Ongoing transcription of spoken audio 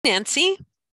Nancy.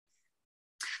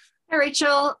 Hi,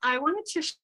 Rachel. I wanted to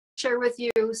share with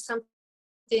you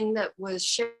something that was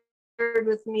shared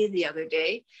with me the other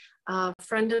day. A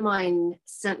friend of mine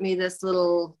sent me these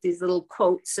little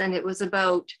quotes, and it was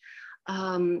about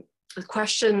the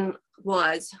question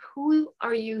was, who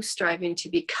are you striving to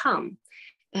become?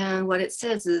 And what it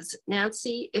says is,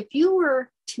 Nancy, if you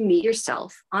were to meet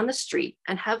yourself on the street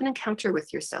and have an encounter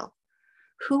with yourself,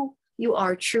 who you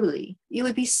are truly, you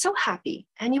would be so happy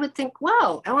and you would think,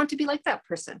 wow, I want to be like that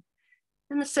person.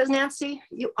 And it says, Nancy,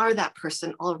 you are that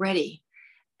person already.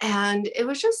 And it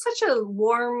was just such a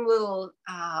warm little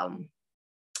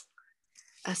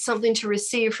something to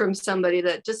receive from somebody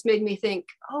that just made me think,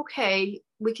 okay,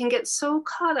 we can get so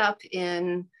caught up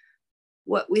in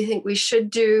what we think we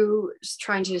should do,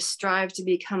 trying to strive to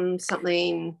become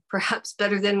something perhaps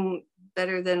better than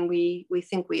we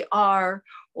think we are,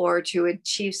 or to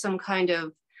achieve some kind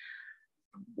of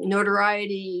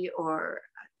notoriety or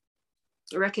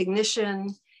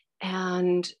recognition.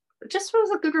 And it just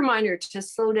was a good reminder to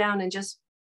just slow down and just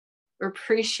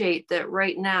appreciate that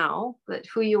right now, that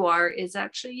who you are is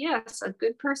actually, yes, a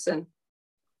good person.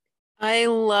 I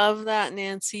love that,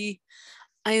 Nancy.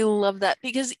 I love that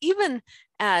because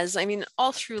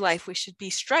all through life, we should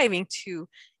be striving to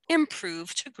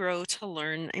improve, to grow, to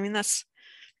learn. That's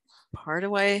part of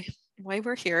why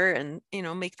we're here and,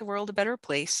 make the world a better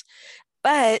place.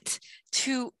 But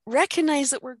to recognize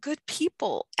that we're good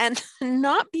people and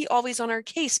not be always on our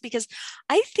case, because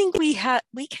I think we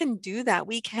can do that.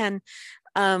 We can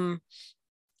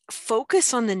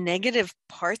focus on the negative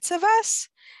parts of us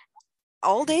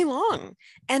all day long,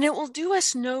 and it will do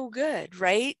us no good,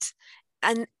 right?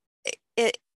 And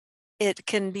it it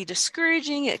can be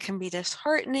discouraging, it can be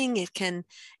disheartening, it can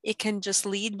just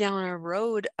lead down a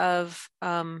road of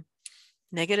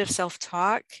negative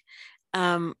self-talk.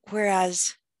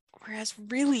 Whereas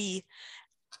really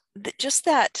just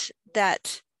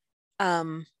that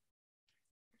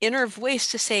inner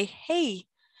voice to say, hey,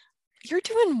 you're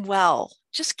doing well,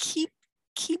 just keep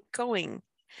going,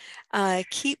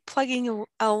 keep plugging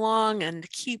along, and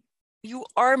you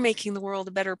are making the world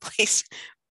a better place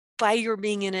by your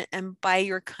being in it and by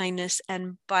your kindness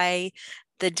and by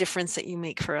the difference that you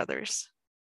make for others.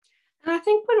 And I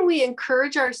think when we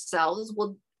encourage ourselves,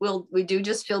 we do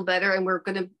just feel better, and we're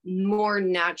going to more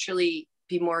naturally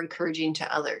be more encouraging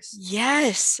to others.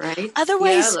 Yes. Right.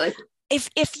 Otherwise, Yeah,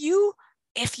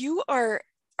 if you are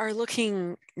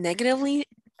looking negatively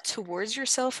towards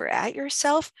yourself or at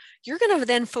yourself, you're going to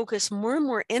then focus more and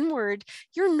more inward.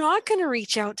 You're not going to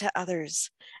reach out to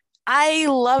others. I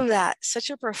love that.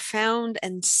 Such a profound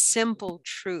and simple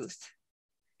truth.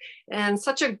 And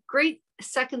such a great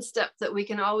second step that we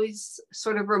can always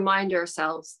sort of remind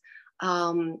ourselves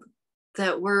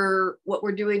that we're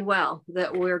doing well,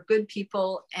 that we're good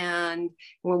people. And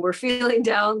when we're feeling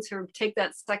down, to take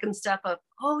that second step of,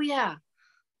 oh yeah,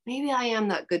 maybe I am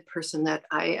that good person that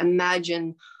I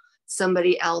imagine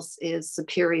somebody else is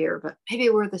superior, but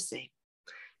maybe we're the same.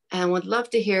 And would love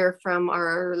to hear from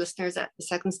our listeners at the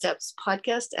Second Steps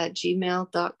podcast at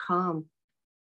gmail.com.